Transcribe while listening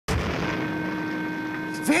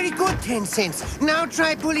Very good, 10 cents. Now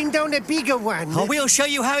try pulling down a bigger one. Oh, we'll show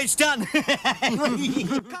you how it's done. Come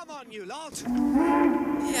on, you lot.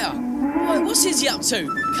 Yeah. Wait, what's Izzy up to?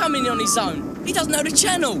 Coming on his own. He doesn't know the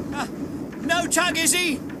channel. No tug,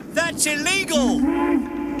 Izzy. That's illegal.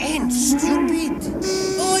 And stupid.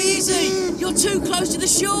 Oh, Izzy, you're too close to the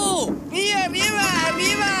shore. Viva, viva,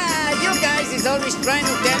 viva! You guys is always trying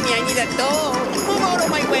to tell me I need a tow. Move out of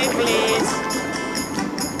my way, please.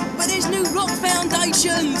 But there's new rock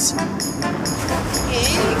foundations.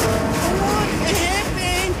 What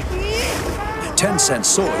happened? 10 Cent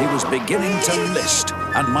saw he was beginning to list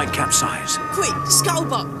and might capsize. Quick,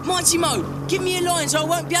 Sculber, Mighty Mo, give me a line so I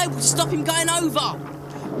won't be able to stop him going over.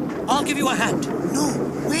 I'll give you a hand. No,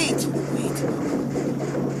 wait.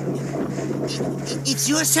 It's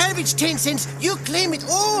your salvage, 10 cents. You claim it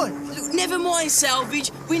all. Look, never mind,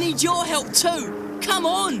 salvage. We need your help too. Come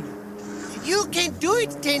on. You can't do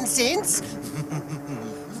it, 10 cents.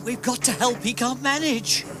 We've got to help. He can't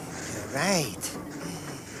manage. Right.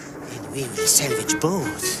 And we will salvage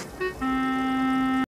both.